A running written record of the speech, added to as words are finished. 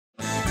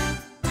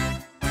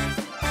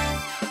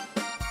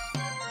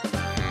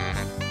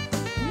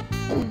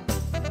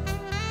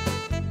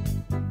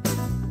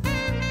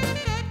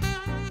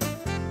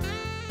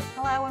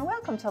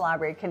to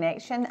Library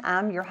Connection.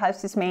 I'm your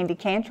hostess, Mandi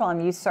Cantrell.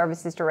 I'm Youth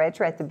Services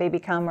Director at the B.B.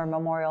 Comer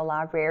Memorial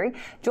Library.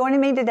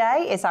 Joining me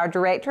today is our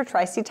Director,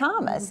 Tracy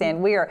Thomas,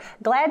 and we are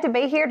glad to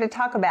be here to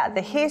talk about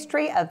the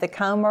history of the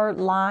Comer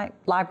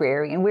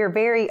Library. And we're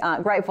very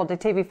grateful to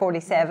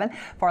TV47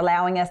 for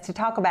allowing us to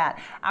talk about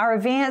our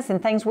events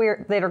and things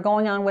that are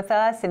going on with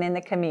us and in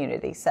the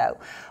community. So,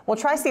 well,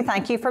 Tracy,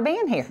 thank you for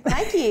being here.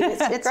 Thank you.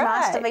 It's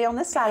nice to be on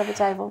this side of the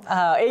table.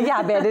 Yeah,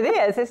 I bet it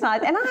is. It's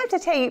nice. And I have to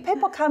tell you,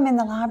 people come in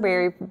the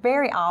library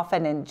very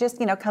often and just,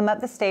 come up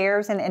the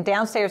stairs and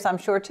downstairs, I'm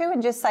sure, too,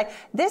 and just say,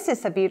 this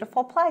is a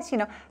beautiful place.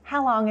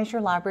 How long has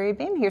your library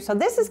been here? So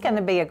this is going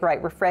to be a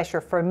great refresher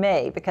for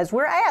me because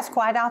we're asked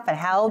quite often,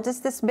 how old is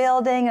this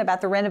building,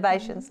 about the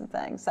renovations and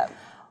things. So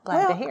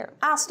glad to hear.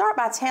 I'll start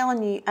by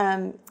telling you,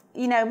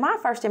 my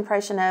first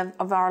impression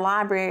of our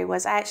library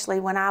was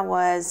actually when I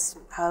was,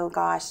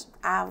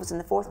 I was in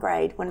the 4th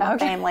grade when my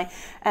family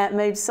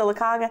moved to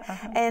Sylacauga.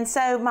 And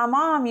so my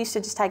mom used to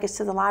just take us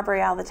to the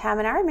library all the time.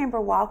 And I remember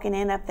walking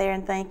in up there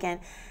and thinking,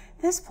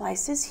 this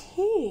place is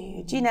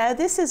huge.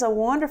 This is a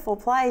wonderful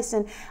place.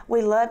 And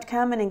we loved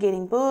coming and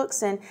getting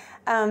books. And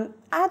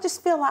I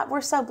just feel like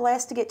we're so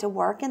blessed to get to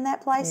work in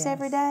that place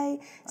every day.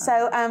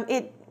 So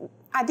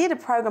I did a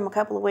program a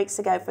couple of weeks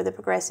ago for the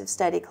Progressive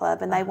Study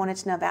Club, and they wanted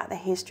to know about the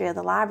history of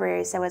the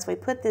library. So as we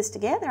put this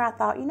together, I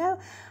thought,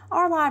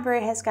 our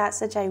library has got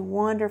such a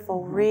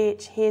wonderful,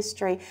 rich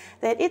history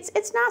that it's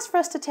nice for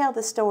us to tell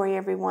the story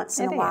every once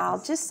in a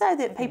while, just so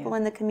that people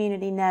in the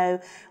community know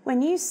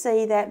when you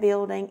see that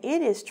building,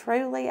 it is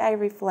truly a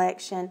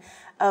reflection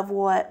of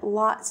what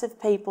lots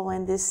of people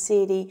in this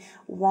city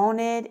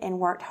wanted and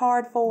worked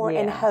hard for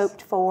and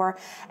hoped for.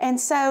 And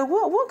so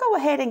we'll go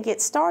ahead and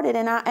get started.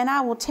 And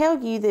I will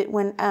tell you that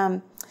when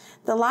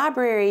the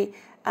library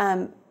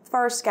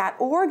first got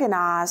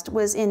organized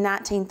was in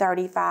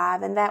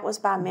 1935, and that was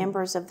by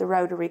members of the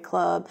Rotary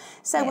Club.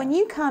 So when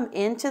you come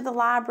into the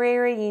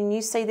library and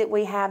you see that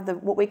we have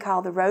what we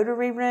call the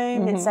Rotary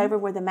Room, it's over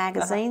where the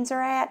magazines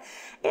are at,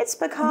 it's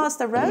because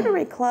the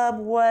Rotary Club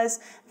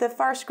was the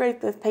first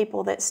group of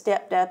people that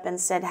stepped up and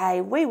said, hey,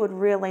 we would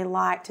really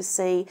like to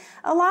see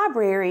a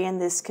library in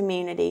this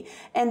community.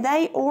 And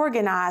they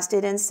organized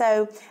it. And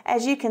so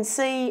as you can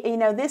see,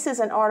 this is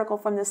an article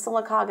from the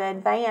Sylacauga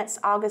Advance,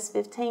 August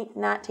 15th,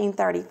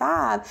 1935.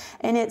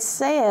 And it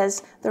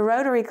says, the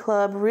Rotary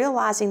Club,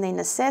 realizing the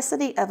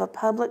necessity of a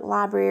public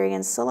library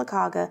in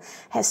Sylacauga,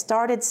 has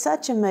started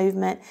such a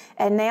movement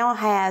and now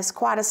has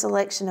quite a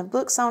selection of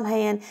books on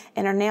hand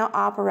and are now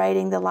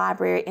operating the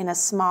library in a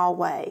small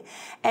way.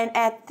 And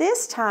at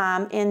this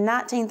time, in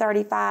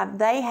 1935,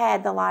 they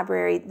had the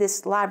library,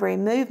 this library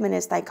movement,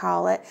 as they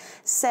call it,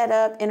 set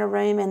up in a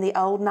room in the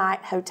Old Knight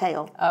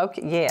Hotel.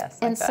 Okay, yes.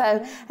 And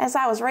so, as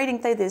I was reading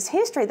through this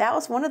history, that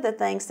was one of the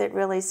things that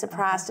really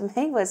surprised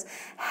me was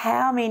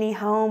how many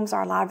homes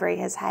our library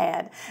has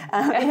had.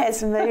 It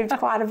has moved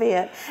quite a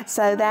bit.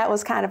 So that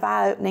was kind of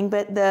eye-opening.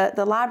 But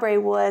the library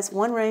was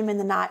one room in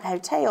the Knight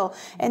Hotel,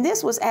 and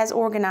this was as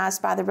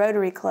organized by the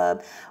Rotary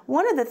Club.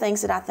 One of the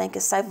things that I think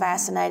is so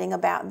fascinating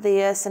about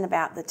this and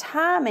about the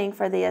timing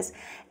for this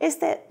is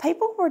that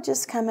people were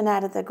just coming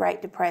out of the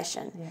Great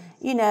Depression,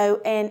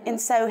 and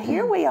so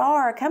here we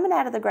are coming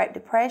out of the Great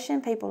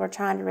Depression. People are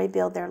trying to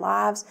rebuild their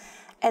lives.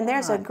 And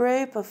there's a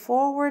group of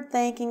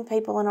forward-thinking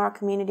people in our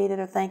community that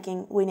are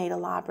thinking we need a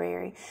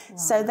library. Wow.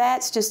 So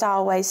that's just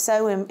always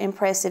so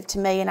impressive to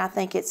me, and I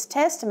think it's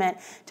testament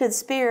to the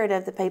spirit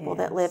of the people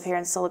that live here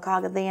in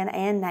Sylacauga then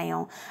and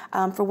now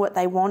for what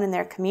they want in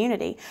their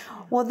community.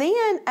 Well,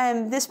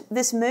 then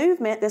this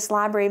movement, this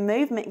library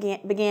movement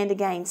began to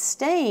gain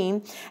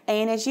steam,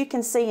 and as you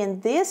can see in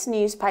this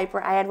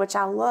newspaper ad, which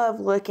I love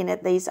looking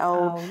at these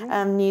old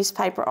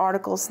newspaper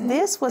articles,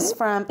 this was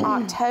from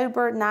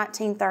October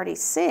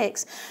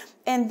 1936.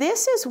 And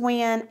this is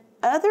when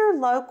other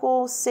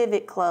local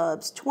civic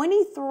clubs,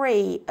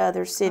 23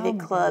 other civic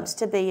clubs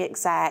to be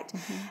exact,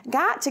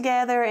 got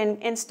together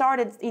and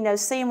started,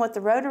 seeing what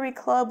the Rotary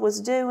Club was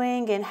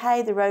doing, and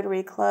hey, the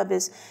Rotary Club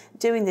is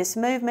doing this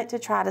movement to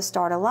try to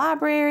start a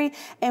library,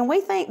 and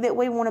we think that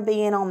we want to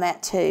be in on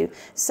that too.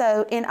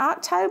 So in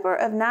October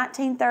of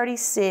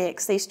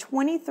 1936, these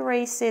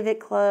 23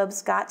 civic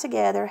clubs got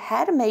together,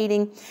 had a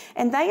meeting,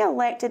 and they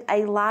elected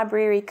a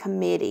library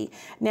committee.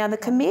 Now the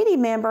committee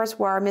members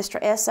were Mr.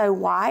 S.O.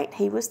 White,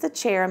 he was the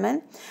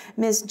chairman,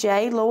 Ms.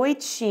 J.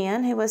 Lloyd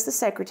Shin, who was the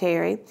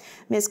secretary,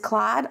 Ms.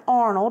 Clyde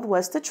Arnold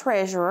was the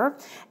treasurer,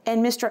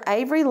 and Mr.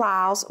 Avery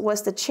Lyles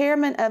was the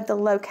chairman of the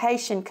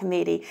location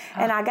committee.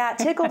 And I got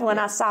tickled when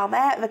I saw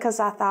that because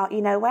I thought,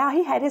 wow,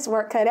 he had his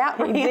work cut out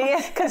for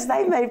him because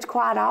they moved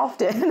quite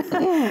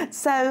often.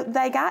 So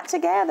they got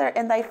together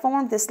and they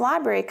formed this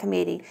library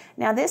committee.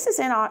 Now this is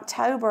in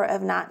October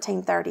of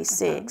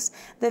 1936.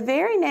 The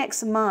very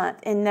next month,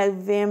 in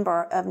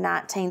November of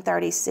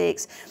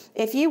 1936,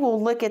 if you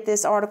will look at at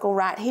this article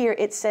right here,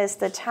 it says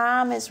the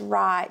time is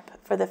ripe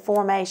for the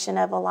formation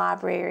of a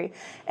library.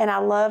 And I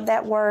love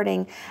that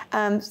wording.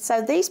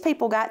 So these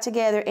people got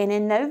together, and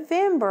in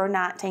November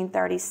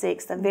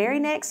 1936, the very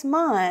next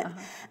month,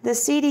 the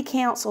city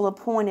council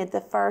appointed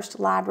the first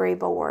library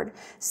board.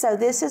 So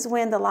this is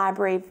when the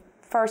library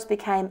first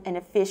became an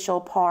official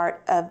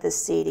part of the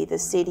city. The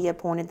city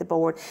appointed the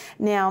board.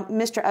 Now,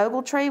 Mr.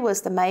 Ogletree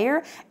was the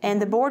mayor,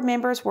 and the board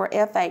members were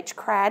F.H.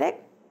 Craddock,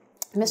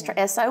 Mr.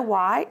 S.O.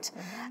 White,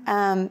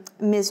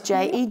 Ms.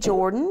 J.E.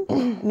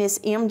 Jordan,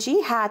 Ms.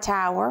 M.G.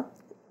 Hightower,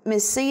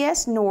 Ms.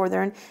 C.S.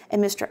 Northern,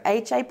 and Mr.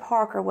 H.A.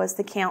 Parker was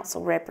the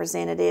council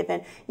representative.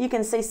 And you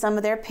can see some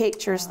of their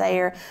pictures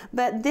there.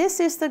 But this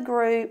is the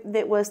group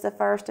that was the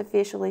first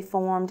officially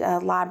formed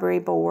library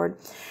board.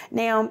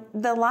 Now,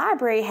 the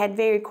library had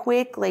very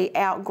quickly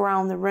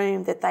outgrown the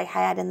room that they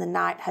had in the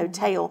Night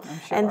Hotel.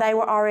 Sure. And they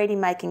were already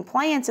making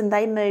plans, and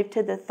they moved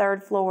to the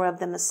third floor of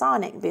the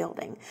Masonic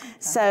building. Okay.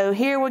 So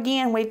here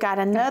again, we've got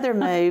another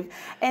move.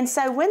 And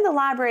so when the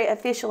library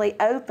officially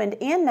opened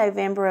in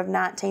November of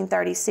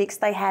 1936,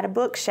 they had a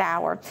book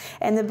shower,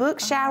 and the book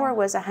shower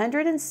was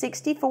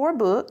 164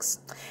 books,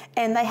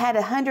 and they had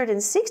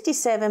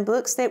 167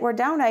 books that were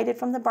donated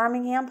from the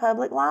Birmingham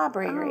Public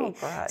Library.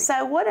 Oh,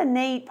 so what a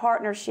neat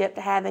partnership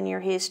to have in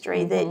your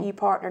history, that you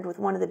partnered with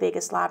one of the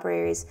biggest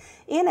libraries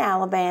in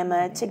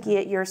Alabama to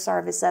get your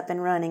service up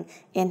and running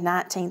in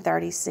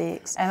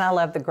 1936. And I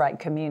love the great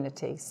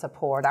community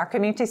support. Our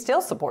community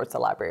still supports the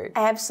library.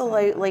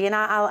 Absolutely, and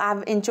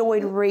I've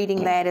enjoyed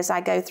reading that as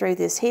I go through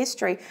this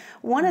history.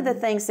 One of the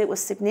things that was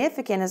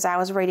significant as I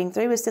was reading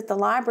through is that the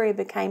library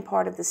became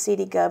part of the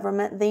city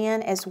government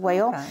then as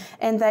well,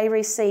 and they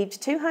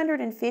received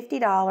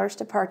 $250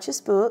 to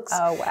purchase books.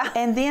 Oh, wow.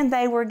 And then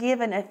they were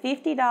given a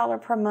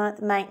 $50 per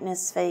month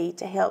maintenance fee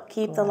to help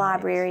keep the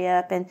library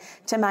up and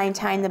to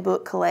maintain the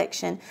book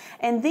collection.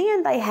 And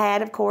then they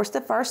had, of course,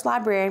 the first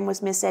librarian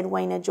was Miss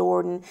Edwina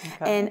Jordan.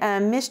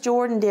 And Miss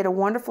Jordan did a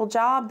wonderful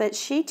job, but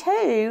she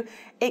too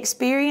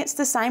experienced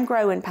the same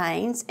growing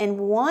pains. And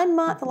 1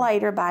 month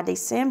later, by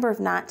December of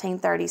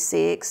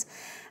 1936,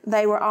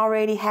 they were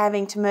already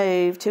having to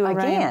move to a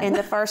room in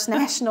the First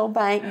National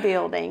Bank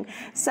building.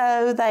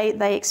 So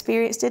they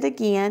experienced it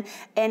again.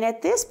 And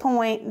at this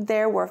point,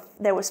 there was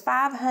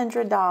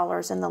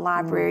 $500 in the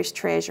library's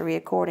treasury,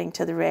 according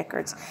to the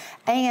records.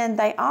 And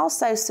they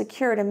also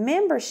secured a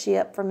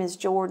membership for Ms.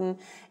 Jordan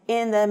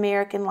in the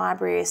American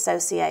Library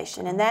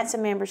Association, and that's a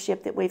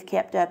membership that we've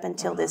kept up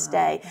until this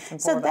day.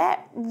 So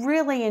that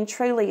really and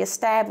truly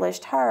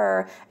established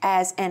her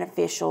as an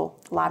official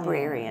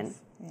librarian.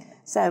 Yes.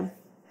 So,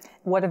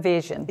 what a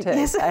vision, too.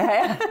 Yes.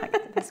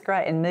 That's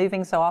great. And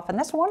moving so often.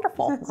 That's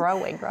wonderful.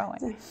 Growing.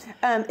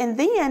 And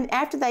then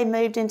after they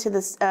moved into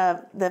this,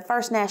 the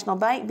First National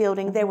Bank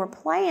building, there were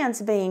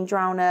plans being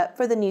drawn up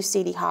for the new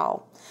City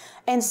Hall.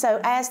 And so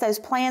as those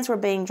plans were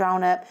being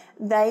drawn up,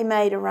 they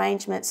made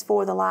arrangements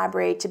for the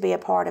library to be a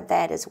part of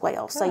that as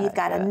well. So you've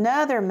got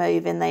another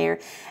move in there.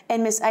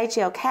 And Miss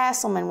H.L.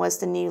 Castleman was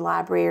the new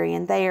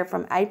librarian there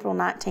from April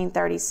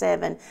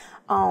 1937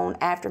 on,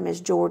 after Miss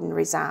Jordan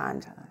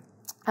resigned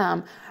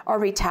or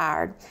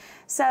retired.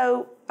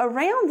 So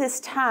around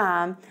this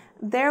time,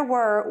 there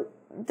were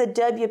the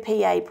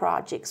WPA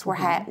projects were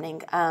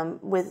happening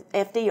with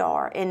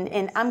FDR,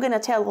 and I'm going to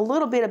tell a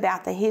little bit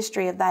about the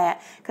history of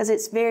that because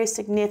it's a very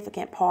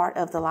significant part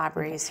of the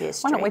library's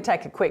history. Why don't we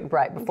take a quick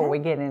break before we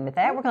get into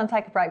that? We're going to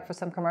take a break for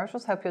some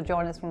commercials. Hope you'll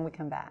join us when we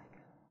come back.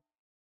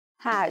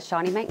 Hi, it's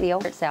Shawnee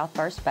McNeil at South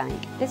First Bank.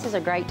 This is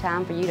a great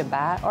time for you to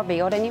buy or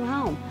build a new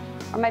home,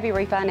 or maybe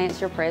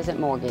refinance your present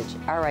mortgage.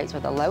 Our rates are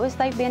the lowest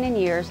they've been in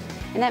years,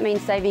 and that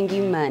means saving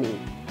you money.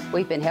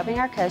 We've been helping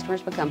our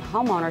customers become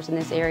homeowners in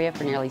this area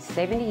for nearly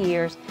 70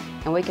 years,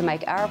 and we can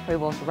make our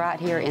approvals right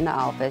here in the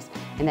office,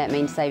 and that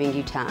means saving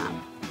you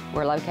time.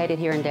 We're located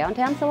here in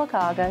downtown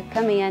Sylacauga.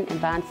 Come in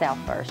and find South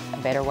First, a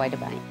better way to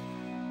bank.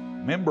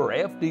 Member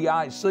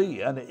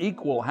FDIC, an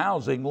equal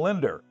housing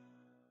lender.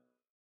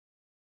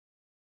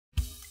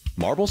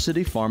 Marble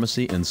City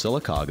Pharmacy in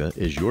Sylacauga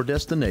is your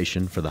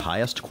destination for the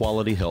highest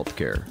quality health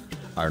care.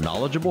 Our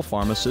knowledgeable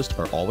pharmacists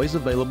are always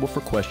available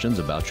for questions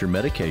about your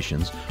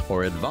medications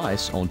or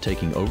advice on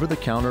taking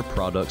over-the-counter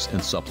products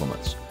and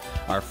supplements.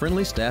 Our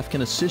friendly staff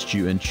can assist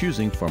you in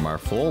choosing from our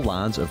full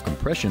lines of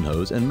compression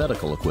hose and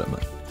medical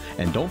equipment.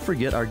 And don't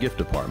forget our gift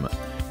department.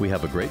 We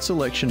have a great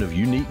selection of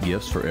unique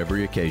gifts for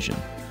every occasion.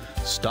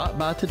 Stop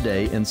by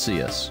today and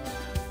see us.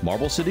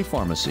 Marble City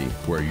Pharmacy,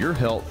 where your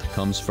health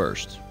comes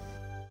first.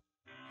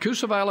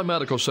 Coosa Valley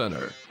Medical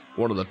Center,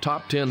 one of the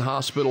top 10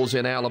 hospitals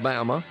in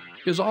Alabama,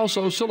 is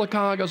also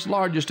Sylacauga's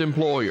largest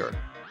employer.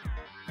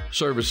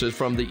 Services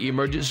from the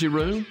emergency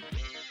room,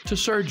 to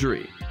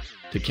surgery,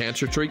 to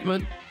cancer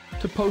treatment,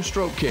 to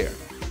post-stroke care.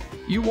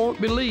 You won't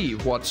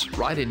believe what's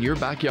right in your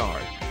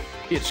backyard.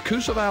 It's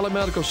Coosa Valley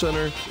Medical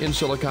Center in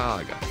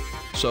Sylacauga.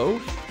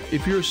 So,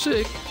 if you're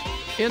sick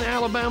in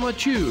Alabama,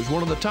 choose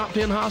one of the top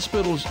 10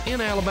 hospitals in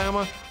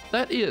Alabama.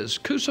 That is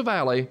Coosa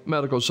Valley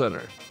Medical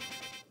Center.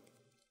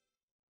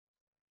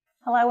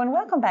 Hello and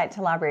welcome back to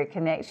Library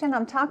Connection.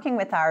 I'm talking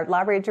with our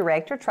Library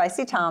Director,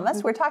 Tracy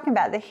Thomas. We're talking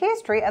about the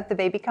history of the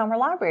B.B. Comer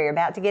Library,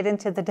 about to get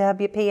into the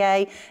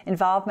WPA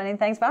involvement and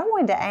things. But I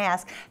wanted to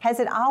ask, has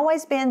it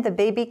always been the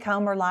B.B.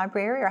 Comer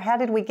Library, or how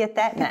did we get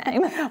that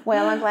name?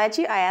 Well, I'm glad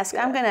you asked.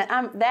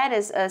 That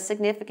is a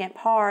significant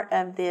part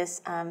of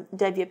this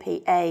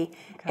WPA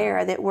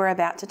era that we're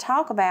about to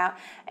talk about.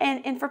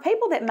 And for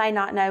people that may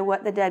not know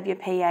what the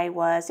WPA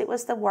was, it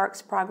was the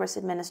Works Progress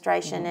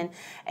Administration,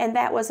 and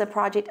that was a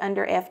project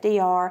under FDR.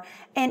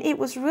 And it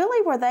was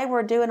really where they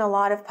were doing a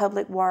lot of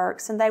public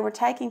works, and they were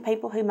taking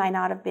people who may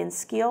not have been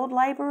skilled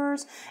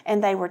laborers,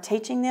 and they were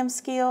teaching them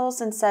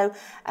skills. And so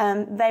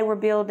they were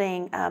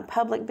building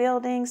public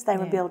buildings, they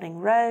were building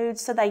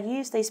roads, so they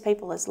used these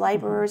people as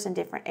laborers in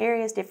different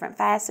areas, different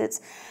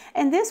facets.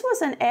 And this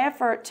was an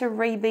effort to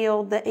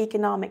rebuild the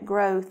economic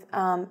growth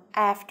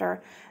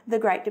after the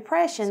Great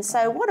Depression.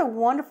 So what a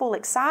wonderful,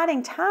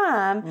 exciting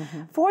time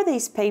for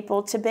these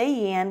people to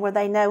be in, where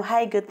they know,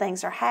 hey, good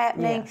things are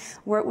happening.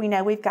 We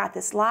know we've got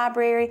this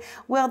library.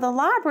 Well, the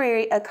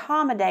library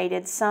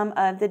accommodated some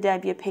of the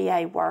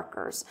WPA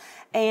workers,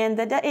 and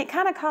it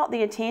kind of caught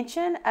the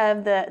attention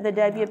of the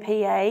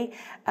WPA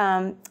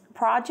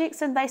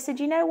projects, and they said,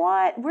 you know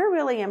what, we're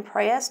really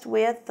impressed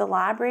with the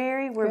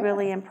library, we're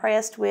really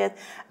impressed with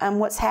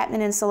what's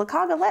happening in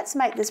Sylacauga. Let's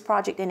make this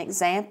project an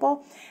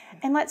example,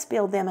 and let's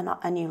build them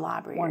a new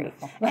library.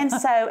 Wonderful. And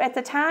so at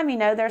the time, you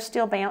know, they're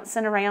still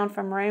bouncing around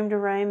from room to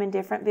room in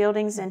different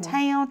buildings in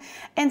town,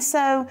 and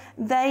so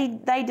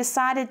they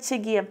decided to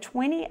give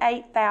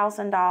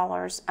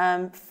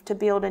 $28,000 to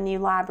build a new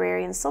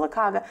library in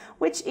Sylacauga,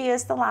 which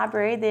is the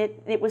library that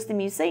it was the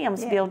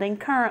museum's building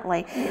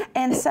currently.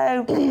 And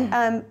so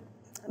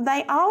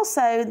they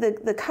also,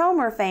 the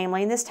Comer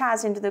family, and this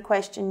ties into the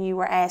question you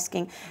were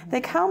asking,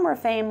 the Comer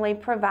family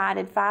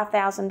provided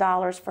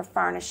 $5,000 for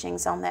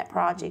furnishings on that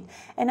project.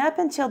 And up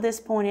until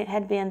this point, it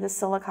had been the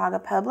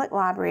Sylacauga Public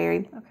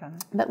Library.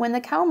 But when the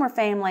Comer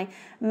family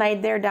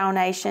made their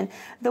donation,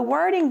 the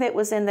wording that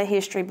was in the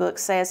history book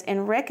says,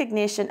 in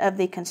recognition of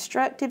the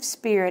constructive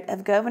spirit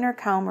of Governor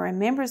Comer and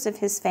members of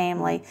his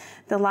family,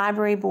 the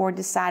library board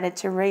decided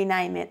to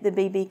rename it the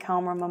B.B.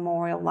 Comer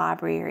Memorial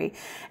Library.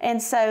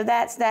 And so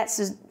that's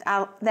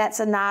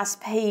a nice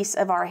piece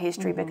of our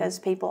history, because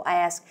people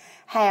ask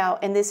how,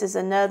 and this is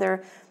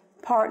another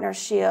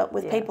partnership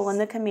with people in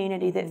the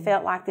community that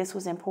felt like this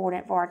was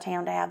important for our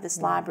town to have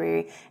this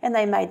library, and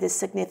they made this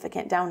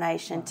significant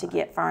donation to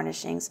get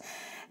furnishings.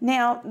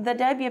 Now, the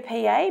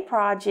WPA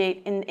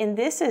project, and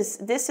this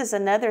is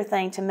another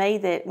thing to me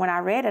that when I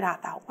read it, I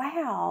thought,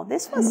 wow,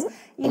 this was,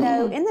 you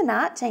know, in the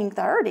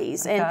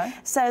 1930s. And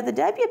so the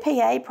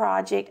WPA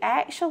project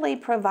actually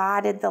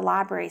provided the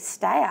library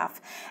staff,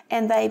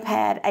 and they've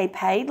had a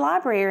paid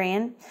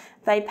librarian.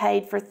 They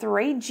paid for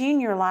 3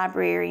 junior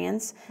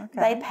librarians.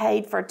 They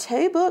paid for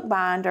 2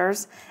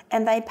 bookbinders,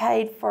 and they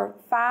paid for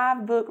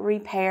 5 book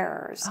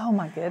repairers. Oh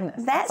my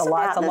goodness. That's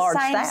about the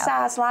same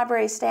size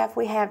library staff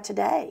we have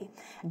today.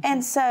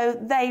 And so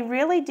they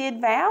really did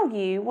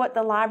value what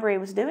the library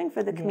was doing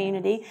for the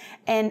community,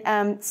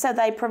 and so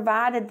they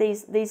provided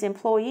these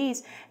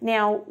employees.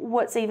 Now,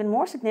 what's even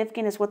more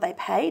significant is what they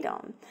paid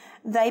them.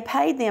 They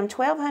paid them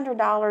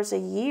 $1,200 a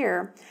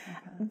year.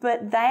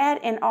 But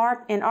that in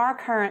our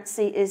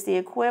currency is the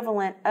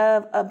equivalent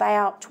of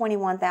about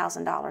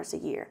 $21,000 a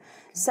year.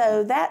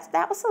 So that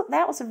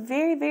was a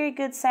very, very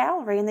good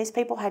salary, and these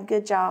people had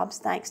good jobs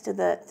thanks to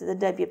the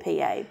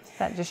WPA.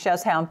 That just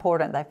shows how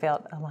important they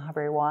felt a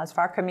library was for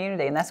our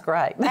community, and that's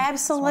great.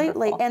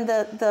 Absolutely. And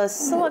the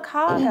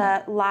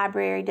Sylacauga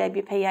Library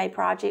WPA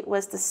project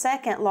was the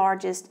second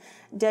largest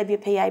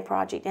WPA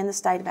project in the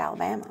state of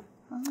Alabama.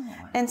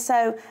 And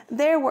so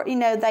there were, you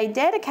know, they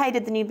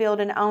dedicated the new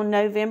building on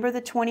November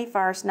the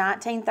 21st,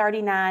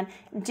 1939,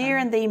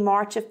 during the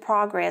March of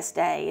Progress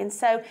Day. And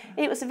so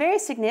it was a very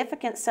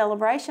significant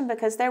celebration,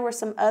 because there were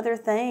some other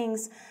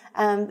things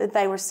that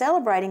they were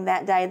celebrating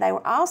that day. They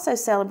were also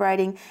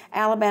celebrating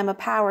Alabama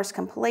Power's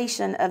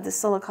completion of the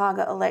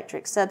Sylacauga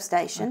Electric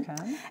Substation.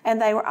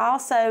 And they were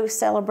also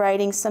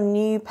celebrating some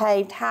new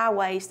paved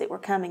highways that were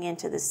coming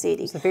into the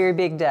city. It's a very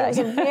big day. It was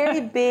a very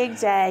big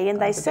day,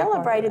 and they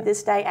celebrated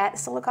this day at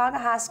the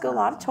Sylacauga High School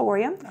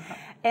Auditorium.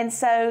 And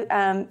so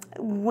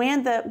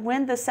when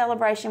the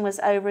celebration was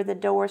over, the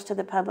doors to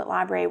the public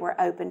library were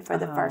open for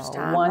the first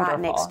time, right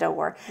next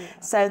door.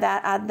 So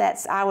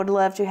I would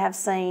love to have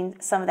seen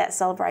some of that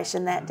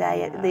celebration that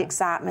day, the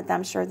excitement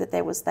I'm sure that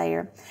there was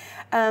there.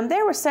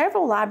 There were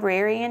several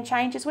librarian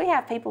changes. We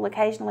have people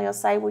occasionally will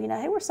say, well, you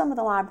know, who were some of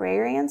the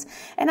librarians?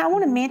 And I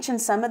want to mention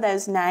some of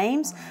those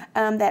names.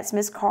 That's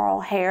Miss Carl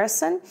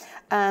Harrison,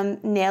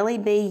 Nellie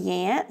B.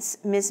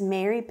 Yance, Miss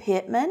Mary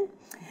Pittman.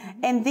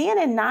 And then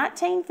in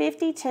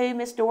 1952,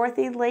 Miss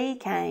Dorothy Lee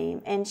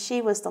came, and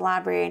she was the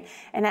librarian.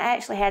 And I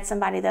actually had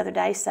somebody the other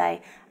day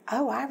say,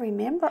 oh, I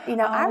remember, you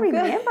know, I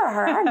remember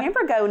her. I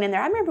remember going in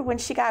there. I remember when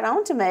she got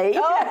on to me.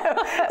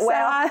 Oh,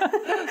 well,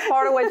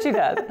 part of what she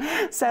does.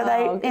 So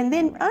and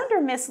then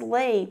under Miss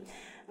Lee,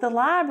 the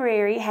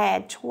library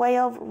had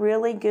 12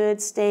 really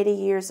good, steady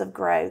years of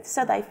growth.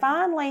 So they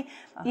finally,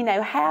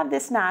 have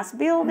this nice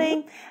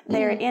building.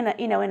 They're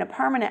in a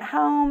permanent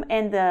home,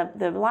 and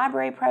the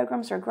library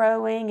programs are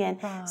growing, and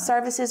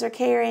services are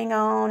carrying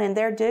on, and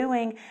they're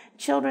doing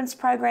children's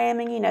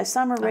programming.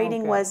 Summer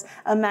reading was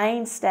a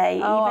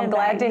mainstay. Oh, even I'm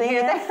glad to back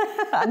hear then.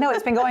 that. I know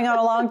it's been going on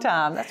a long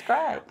time. That's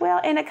great. Well,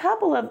 and a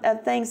couple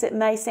of things that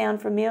may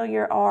sound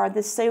familiar are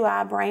the Sue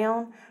I.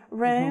 Brown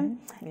room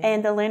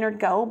and the Leonard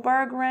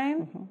Goldberg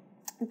room.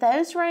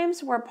 Those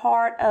rooms were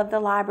part of the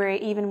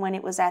library even when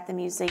it was at the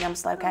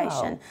museum's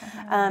location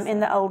in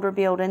the older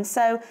building.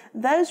 So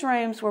those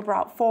rooms were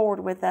brought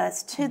forward with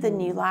us to the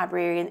new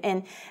library,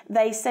 and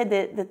they said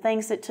that the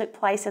things that took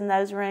place in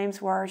those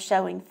rooms were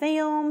showing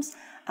films,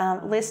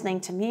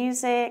 listening to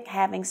music,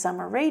 having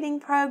summer reading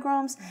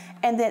programs,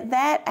 and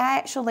that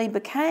actually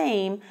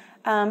became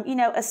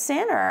a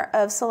center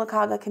of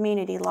Sylacauga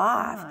community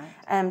life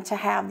to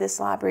have this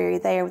library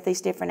there with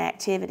these different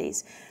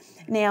activities.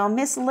 Now,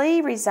 Miss Lee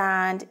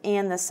resigned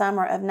in the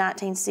summer of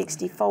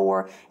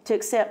 1964 to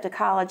accept a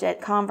college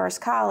at Converse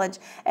College,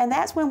 and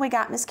that's when we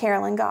got Miss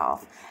Carolyn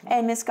Goff.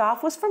 And Miss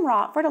Goff was from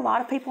Rockford. A lot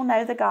of people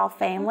know the Goff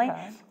family.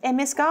 And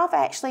Miss Goff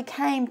actually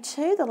came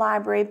to the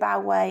library by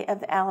way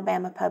of the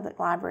Alabama Public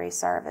Library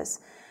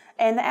Service.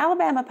 And the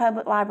Alabama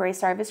Public Library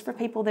Service, for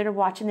people that are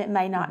watching that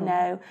may not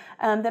know,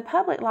 the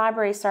Public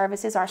Library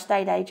Service is our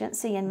state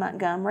agency in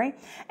Montgomery.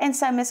 And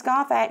so Miss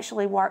Goff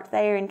actually worked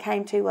there and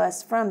came to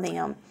us from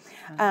them.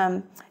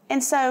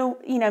 And so,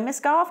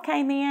 Miss Goff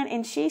came in,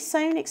 and she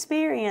soon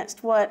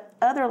experienced what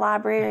other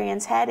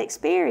librarians had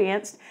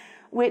experienced,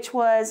 which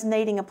was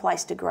needing a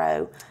place to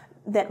grow.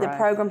 That the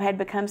program had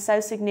become so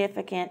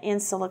significant in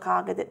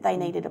Sylacauga that they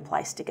needed a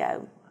place to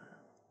go.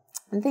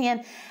 And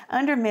then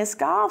under Miss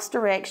Goff's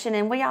direction,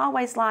 and we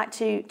always like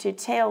to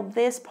tell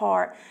this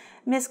part,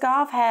 Miss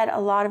Goff had a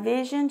lot of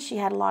vision, she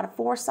had a lot of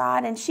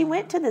foresight, and she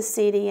went to the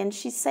city and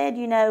she said,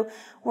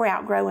 we're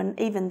outgrowing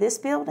even this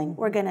building,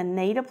 we're going to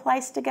need a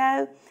place to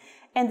go.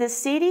 And the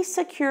city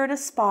secured a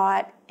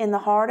spot in the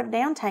heart of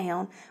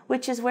downtown,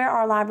 which is where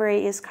our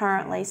library is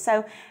currently.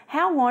 So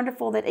how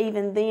wonderful that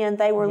even then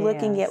they were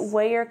looking at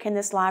where can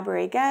this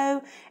library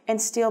go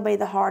and still be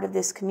the heart of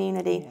this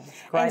community.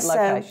 Great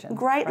location.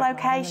 Great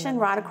location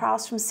right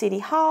across from City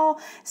Hall.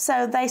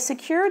 So they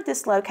secured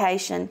this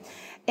location.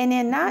 And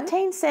in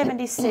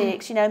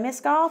 1976,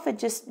 Miss Goff had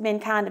just been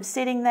kind of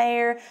sitting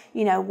there,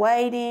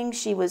 waiting.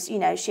 She was, she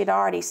had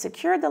already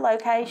secured the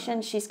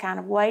location. She's kind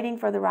of waiting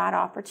for the right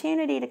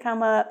opportunity to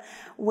come up.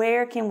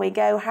 Where can we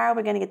go? How are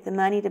we going to get the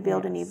money to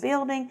build a new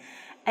building?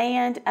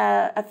 And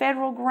a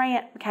federal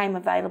grant became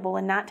available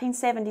in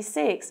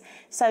 1976.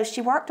 So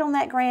she worked on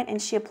that grant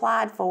and she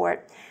applied for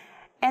it.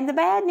 And the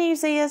bad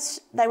news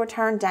is they were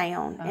turned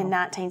down in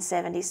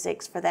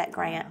 1976 for that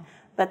grant.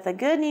 But the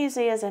good news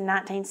is in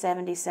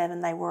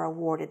 1977 they were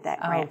awarded that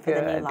grant for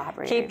the new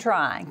library. Keep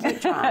trying.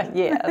 Keep trying.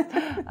 Yes.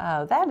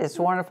 That is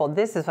wonderful.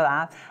 This is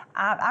what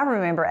I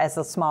remember as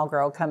a small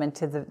girl coming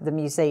to the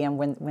museum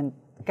when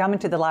coming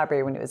to the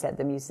library when it was at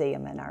the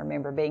museum, and I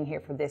remember being here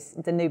for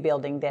the new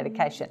building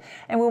dedication.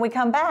 And when we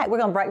come back, we're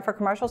going to break for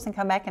commercials and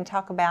come back and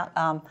talk about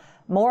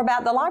more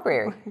about the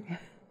library.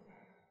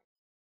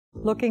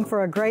 Looking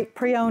for a great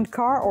pre-owned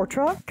car or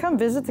truck? Come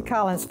visit the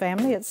Collins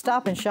family at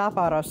Stop and Shop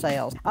Auto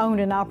Sales. Owned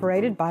and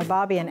operated by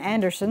Bobby and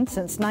Anderson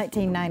since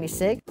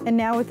 1996, and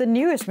now with the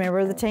newest member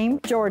of the team,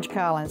 George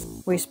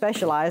Collins. We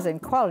specialize in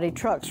quality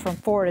trucks from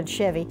Ford and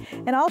Chevy,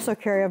 and also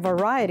carry a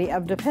variety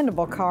of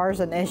dependable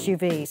cars and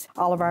SUVs.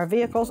 All of our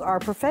vehicles are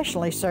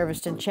professionally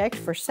serviced and checked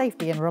for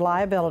safety and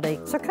reliability.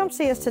 So come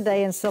see us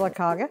today in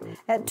Sylacauga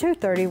at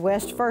 230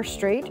 West 1st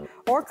Street,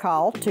 or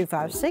call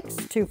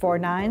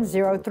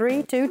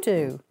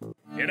 256-249-0322.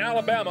 In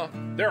Alabama,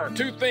 there are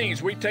two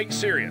things we take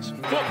serious: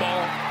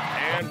 football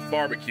and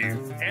barbecue.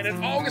 And at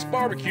August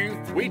Barbecue,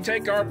 we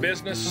take our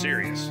business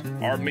serious.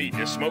 Our meat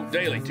is smoked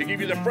daily to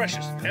give you the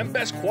freshest and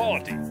best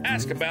quality.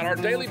 Ask about our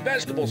daily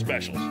vegetable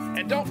specials.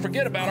 And don't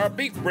forget about our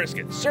beef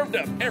brisket, served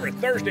up every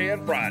Thursday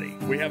and Friday.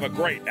 We have a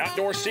great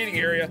outdoor seating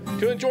area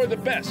to enjoy the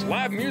best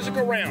live music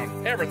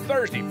around every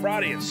Thursday,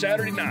 Friday, and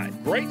Saturday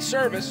night. Great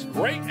service,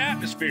 great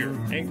atmosphere,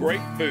 and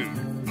great food.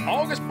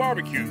 August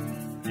Barbecue.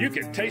 You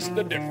can taste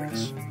the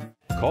difference.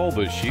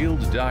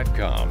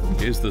 CallTheShield.com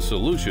is the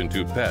solution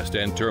to pest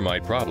and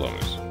termite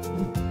problems.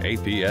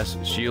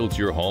 APS shields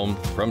your home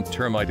from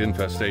termite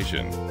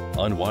infestation,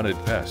 unwanted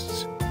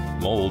pests,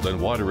 mold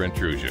and water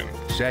intrusion,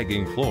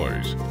 sagging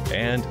floors,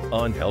 and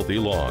unhealthy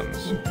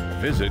lawns.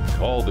 Visit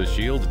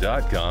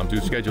CallTheShield.com to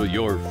schedule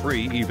your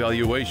free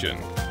evaluation.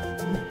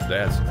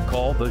 That's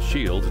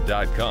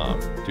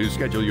CallTheShield.com to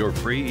schedule your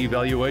free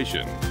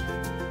evaluation.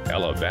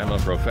 Alabama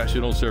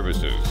Professional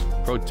Services,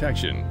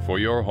 protection for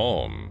your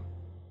home.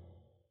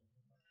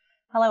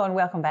 Hello and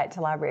welcome back to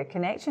Library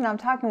Connection. I'm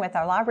talking with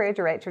our library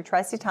director,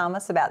 Tracy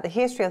Thomas, about the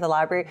history of the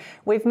library.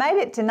 We've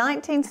made it to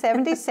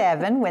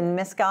 1977 when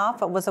Miss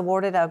Goff was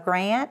awarded a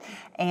grant,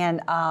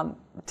 and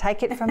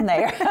take it from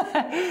there.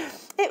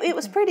 It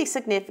was pretty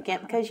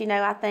significant because, you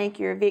know, I think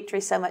your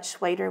victory's so much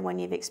sweeter when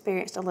you've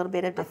experienced a little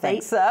bit of defeat. I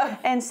think so.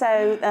 And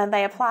so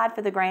they applied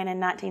for the grant in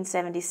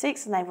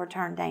 1976 and they were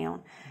turned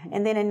down.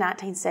 And then in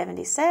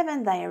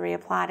 1977 they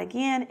reapplied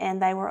again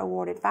and they were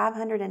awarded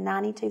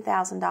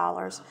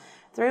 $592,000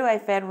 through a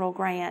federal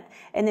grant,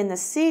 and then the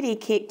city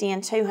kicked in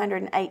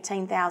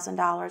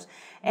 $218,000,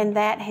 and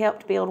that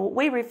helped build what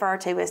we refer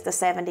to as the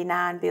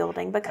 79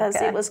 building, because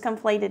it was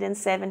completed in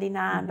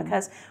 79,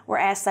 because we're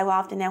asked so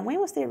often, now when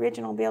was the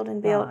original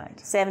building built? Right.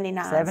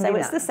 79. So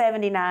it's the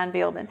 79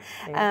 building.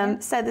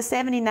 So the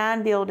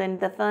 79 building,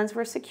 the funds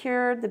were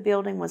secured, the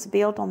building was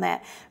built on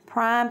that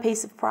prime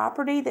piece of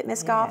property that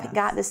Ms. Goff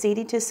got the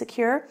city to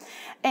secure.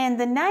 And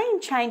the name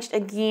changed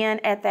again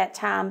at that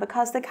time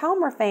because the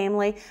Comer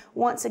family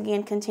once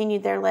again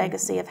continued their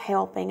legacy of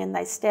helping, and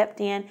they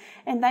stepped in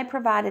and they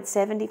provided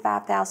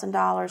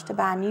 $75,000 to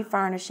buy new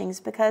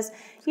furnishings because,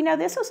 you know,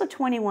 this was a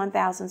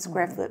 21,000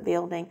 square foot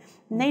building,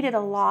 needed a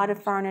lot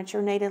of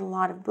furniture, needed a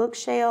lot of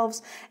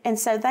bookshelves, and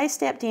so they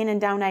stepped in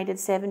and donated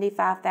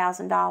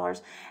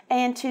 $75,000.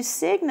 And to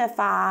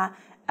signify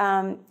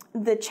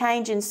the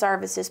change in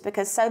services,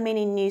 because so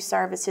many new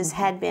services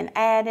had been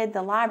added,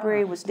 the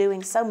library was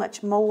doing so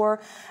much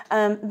more.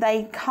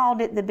 They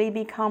called it the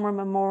B.B. Comer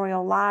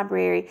Memorial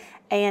Library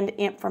and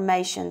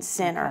Information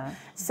Center.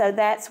 So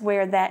that's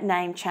where that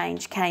name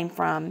change came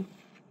from.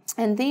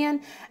 And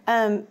then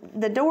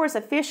the doors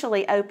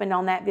officially opened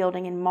on that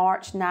building in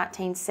March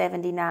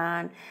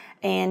 1979.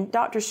 And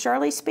Dr.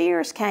 Shirley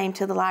Spears came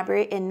to the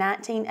library in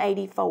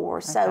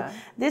 1984. So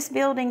this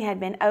building had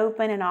been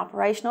open and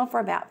operational for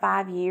about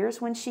 5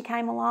 years when she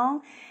came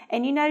along.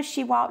 And you know,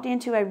 she walked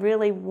into a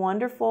really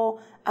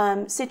wonderful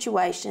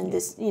situation.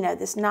 This, you know,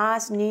 this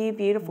nice, new,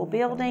 beautiful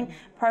building.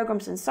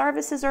 Programs and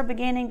services are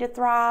beginning to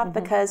thrive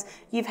because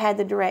you've had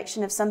the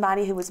direction of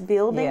somebody who was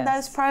building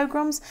those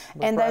programs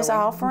and those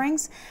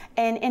offerings.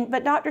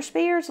 But Dr.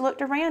 Spears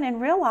looked around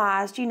and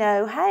realized, you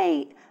know,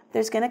 hey,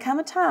 there's going to come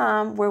a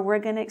time where we're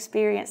going to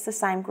experience the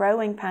same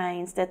growing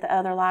pains that the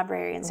other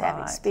librarians have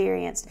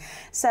experienced.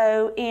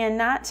 So in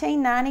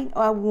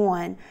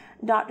 1991,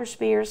 Dr.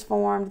 Spears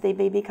formed the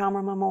B.B.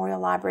 Comer Memorial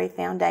Library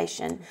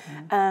Foundation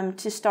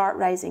to start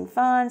raising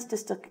funds,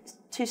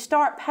 to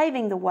start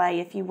paving the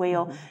way, if you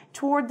will,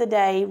 toward the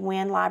day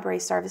when library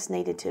service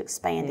needed to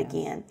expand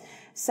again.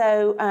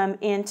 So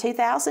in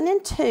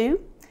 2002,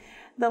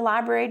 the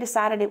library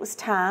decided it was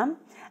time.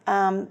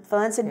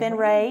 Funds had been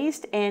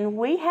raised, and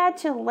we had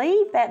to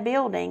leave that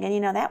building. And, you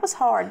know, that was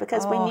hard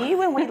because we knew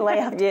when we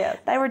left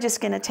they were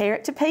just going to tear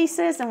it to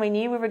pieces, and we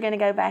knew we were going to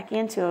go back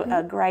into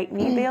a great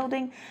new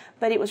building.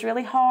 But it was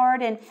really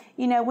hard, and,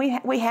 you know,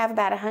 we have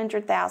about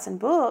 100,000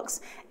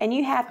 books, and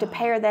you have to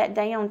pare that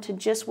down to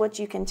just what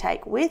you can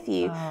take with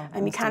you.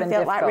 You kind of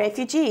felt like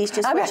refugees,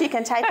 just what you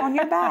can take on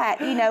your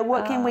back. You know,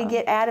 what can we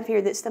get out of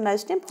here that's the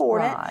most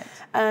important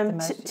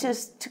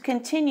to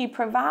continue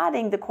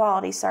providing the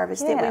quality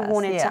service that we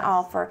wanted to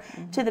offer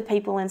to the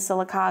people in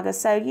Sylacauga.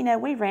 So, you know,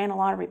 we ran a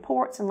lot of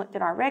reports and looked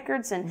at our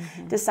records and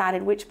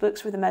decided which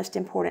books were the most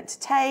important to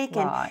take,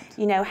 and,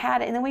 you know,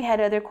 and then we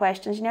had other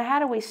questions. You know, how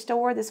do we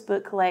store this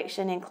book collection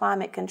in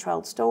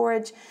climate-controlled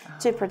storage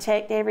to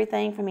protect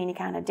everything from any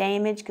kind of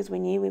damage, because we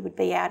knew we would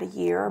be out a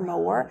year or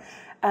more.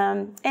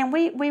 And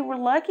we were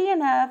lucky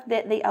enough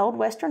that the old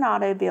Western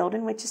Auto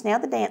building, which is now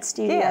the dance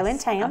studio in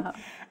town,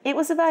 it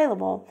was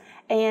available.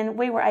 And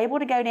we were able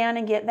to go down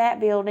and get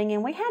that building,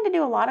 and we had to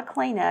do a lot of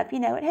cleanup. You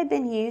know, it had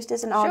been used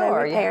as an auto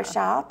repair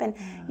shop, and,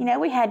 you know,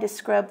 we had to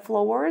scrub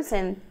floors,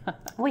 and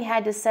we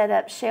had to set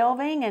up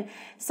shelving, and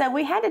so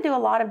we had to do a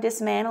lot of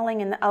dismantling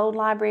in the old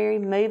library,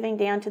 moving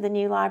down to the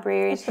new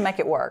library. Just to make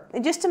it work.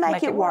 Just to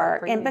make it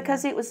work. And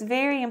because it was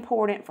very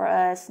important for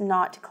us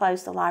not to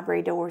close the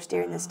library doors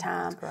during this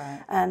time.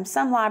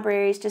 Some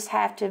libraries just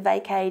have to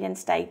vacate and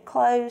stay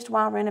closed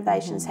while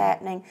renovation's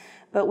happening.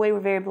 But we were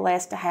very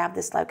blessed to have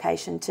this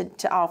location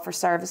to offer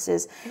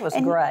services. It was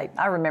great.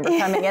 I remember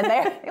coming in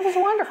there. It was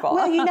wonderful.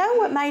 Well, you know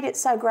what made it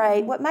so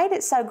great? What made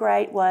it so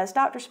great was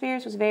Dr.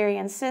 Spears was very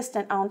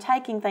insistent on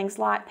taking things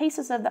like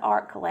pieces of the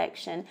art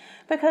collection,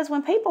 because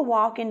when people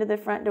walk into the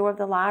front door of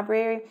the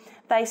library,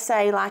 they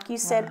say, like you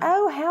said,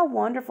 oh, how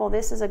wonderful,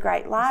 this is a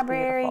great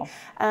library.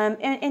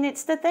 And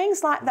it's the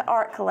things like the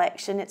art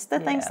collection, it's the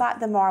things like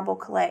the marble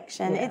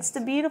collection, it's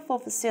the beautiful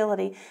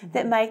facility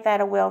that make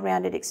that a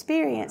well-rounded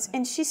experience.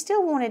 And she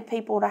still wanted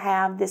people to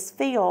have this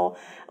feel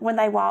when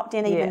they walked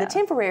in, even the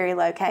temporary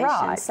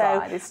location.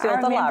 So it's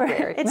still the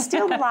library. It's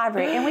still the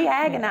library. And we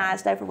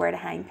agonized over where to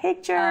hang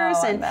pictures,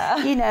 and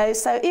you know,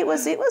 so it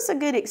was a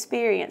good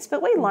experience.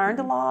 But we learned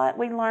a lot.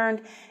 We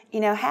learned, you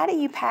know, how do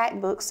you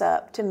pack books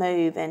up to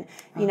move? And,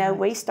 you know,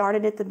 we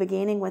started at the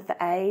beginning with the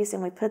A's,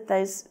 and we put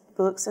those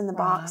books in the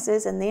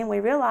boxes, and then we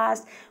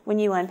realized when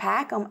you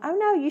unpack them, oh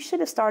no, you should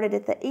have started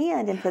at the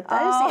end and put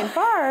those in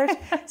first.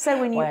 So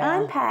when you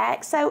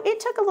unpack, so it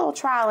took a little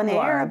trial and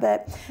error,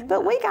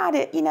 but we got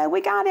it,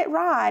 we got it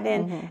right.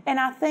 And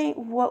I think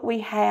what we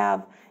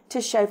have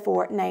to show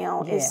for it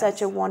now is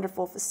such a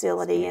wonderful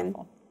facility.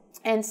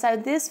 And so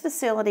this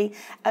facility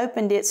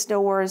opened its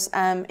doors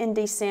in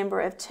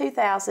December of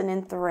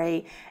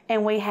 2003,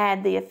 and we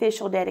had the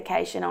official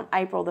dedication on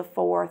April the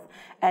 4th,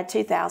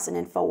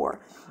 2004.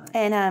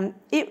 And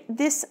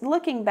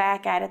looking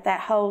back at it,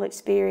 that whole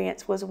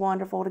experience was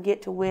wonderful to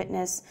get to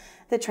witness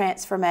the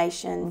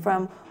transformation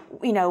from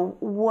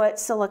what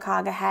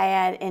Sylacauga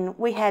had, and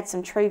we had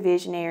some true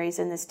visionaries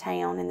in this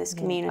town, in this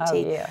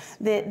community,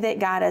 that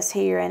got us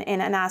here.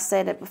 And I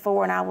said it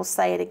before, and I will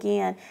say it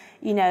again.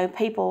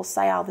 People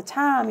say all the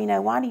time,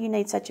 why do you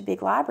need such a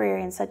big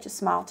library in such a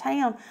small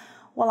town?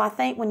 Well, I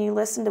think when you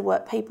listen to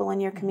what people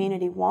in your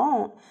community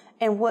want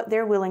and what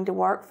they're willing to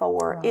work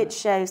for, it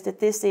shows that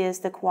this is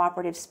the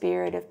cooperative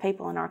spirit of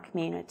people in our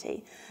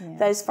community.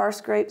 Those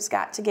first groups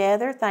got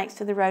together thanks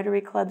to the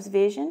Rotary Club's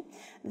vision.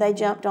 They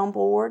jumped on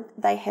board.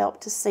 They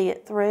helped to see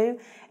it through.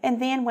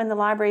 And then when the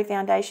Library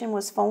Foundation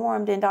was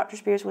formed and Dr.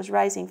 Spears was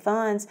raising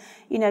funds,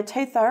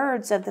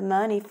 2/3 of the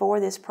money for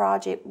this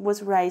project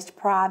was raised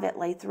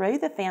privately through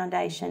the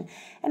foundation.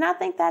 And I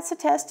think that's a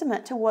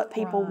testament to what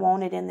people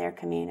wanted in their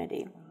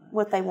community,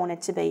 what they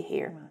wanted to be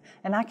here.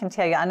 And I can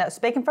tell you, I know,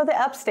 speaking for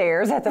the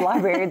upstairs at the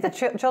library, the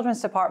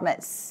children's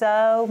department,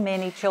 so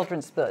many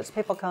children's books.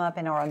 People come up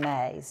and are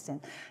amazed.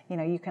 And,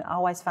 you can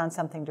always find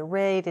something to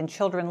read, and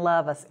children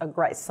love a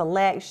great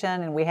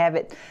selection, and we have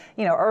it,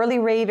 early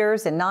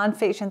readers and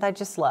nonfiction, they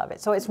just love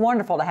it. So it's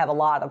wonderful to have a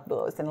lot of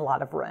books and a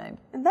lot of room.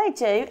 They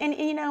do.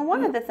 And,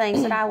 one of the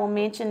things that I will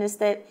mention is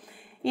that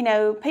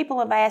people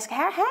have asked,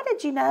 how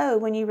did you know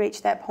when you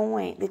reached that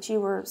point that you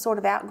were sort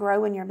of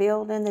outgrowing your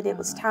building, that it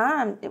was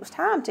time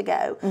to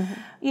go?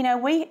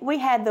 We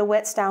had the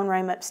whetstone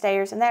room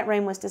upstairs, and that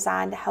room was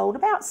designed to hold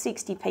about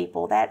 60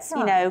 people. That's,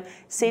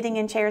 sitting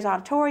in chairs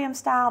auditorium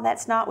style.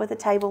 That's not with a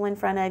table in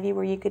front of you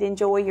where you could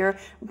enjoy your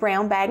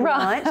brown bag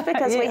lunch,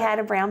 because we had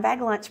a brown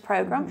bag lunch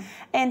program.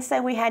 And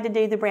so we had to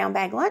do the brown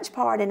bag lunch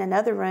part in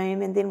another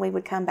room, and then we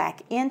would come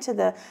back into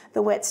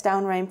the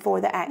whetstone room for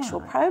the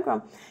actual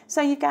program. So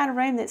you've got a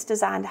room that's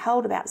designed to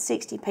hold about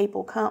 60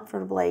 people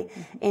comfortably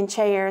in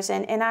chairs.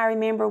 And I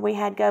remember we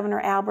had Governor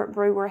Albert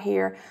Brewer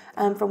here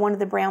for one of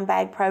the brown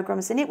bag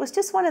programs. And it was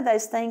just one of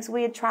those things.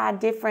 We had tried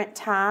different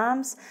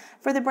times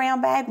for the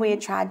brown bag. We had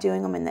tried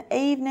doing them in the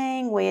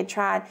evening. We had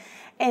tried,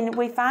 and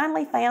we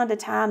finally found a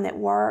time that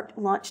worked.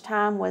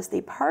 Lunchtime was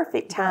the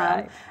perfect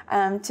time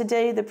to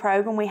do the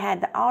program. We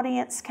had the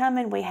audience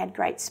coming. We had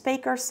great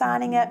speakers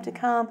signing up to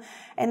come.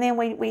 And then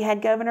we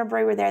had Governor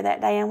Brewer there that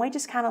day, and we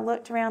just kind of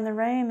looked around the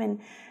room, and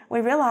we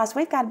realized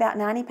we've got about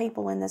 90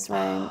 people in this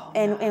room.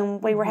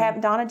 And we were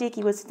having, Donna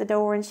Dickey was at the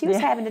door, and she was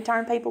having to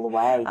turn people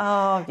away.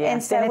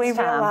 And so we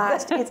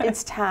realized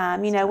it's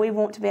time. We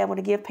want to be able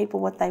to give people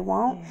what they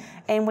want.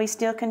 And we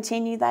still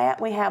continue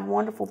that. We have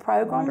wonderful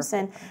programs.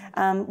 And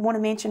want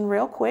to mention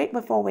real quick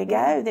before we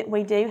go that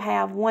we do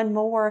have one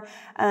more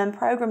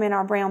program in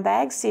our Brown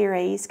Bag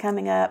series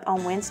coming up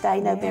on Wednesday,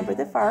 November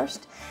the 1st.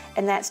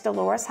 And that's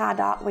Dolores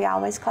Hydock. We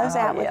always close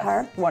out with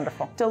her.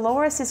 Wonderful.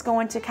 Dolores is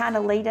going to kind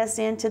of lead us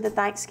into the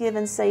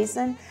Thanksgiving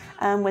season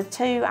with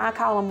two, I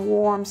call them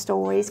warm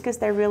stories, because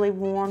they're really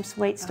warm,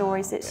 sweet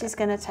stories that she's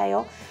going to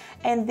tell.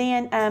 And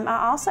then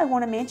I also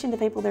want to mention to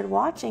people that are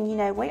watching,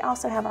 we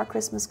also have our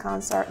Christmas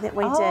concert that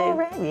we do.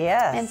 Right,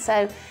 yes. And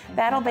so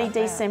that'll be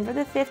December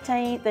the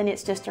 15th, and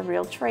it's just a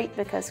real treat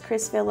because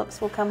Chris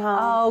Phillips will come home.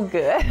 Oh,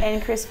 good.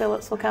 And Chris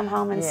Phillips will come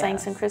home and sing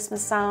some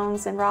Christmas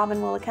songs, and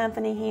Robin will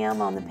accompany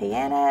him on the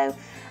piano.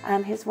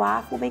 His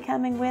wife will be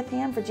coming with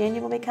him.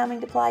 Virginia will be coming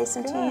to play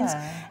some tunes.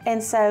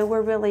 And so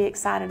we're really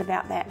excited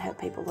about that and hope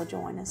people will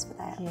join us for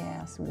that.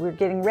 Yes, we're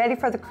getting ready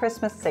for the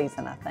Christmas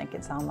season. I think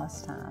it's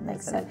almost time,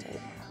 isn't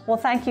it? Well,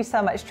 thank you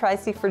so much,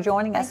 Tracy, for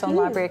joining us on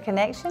Library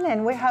Connection,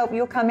 and we hope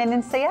you'll come in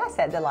and see us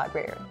at the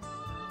library.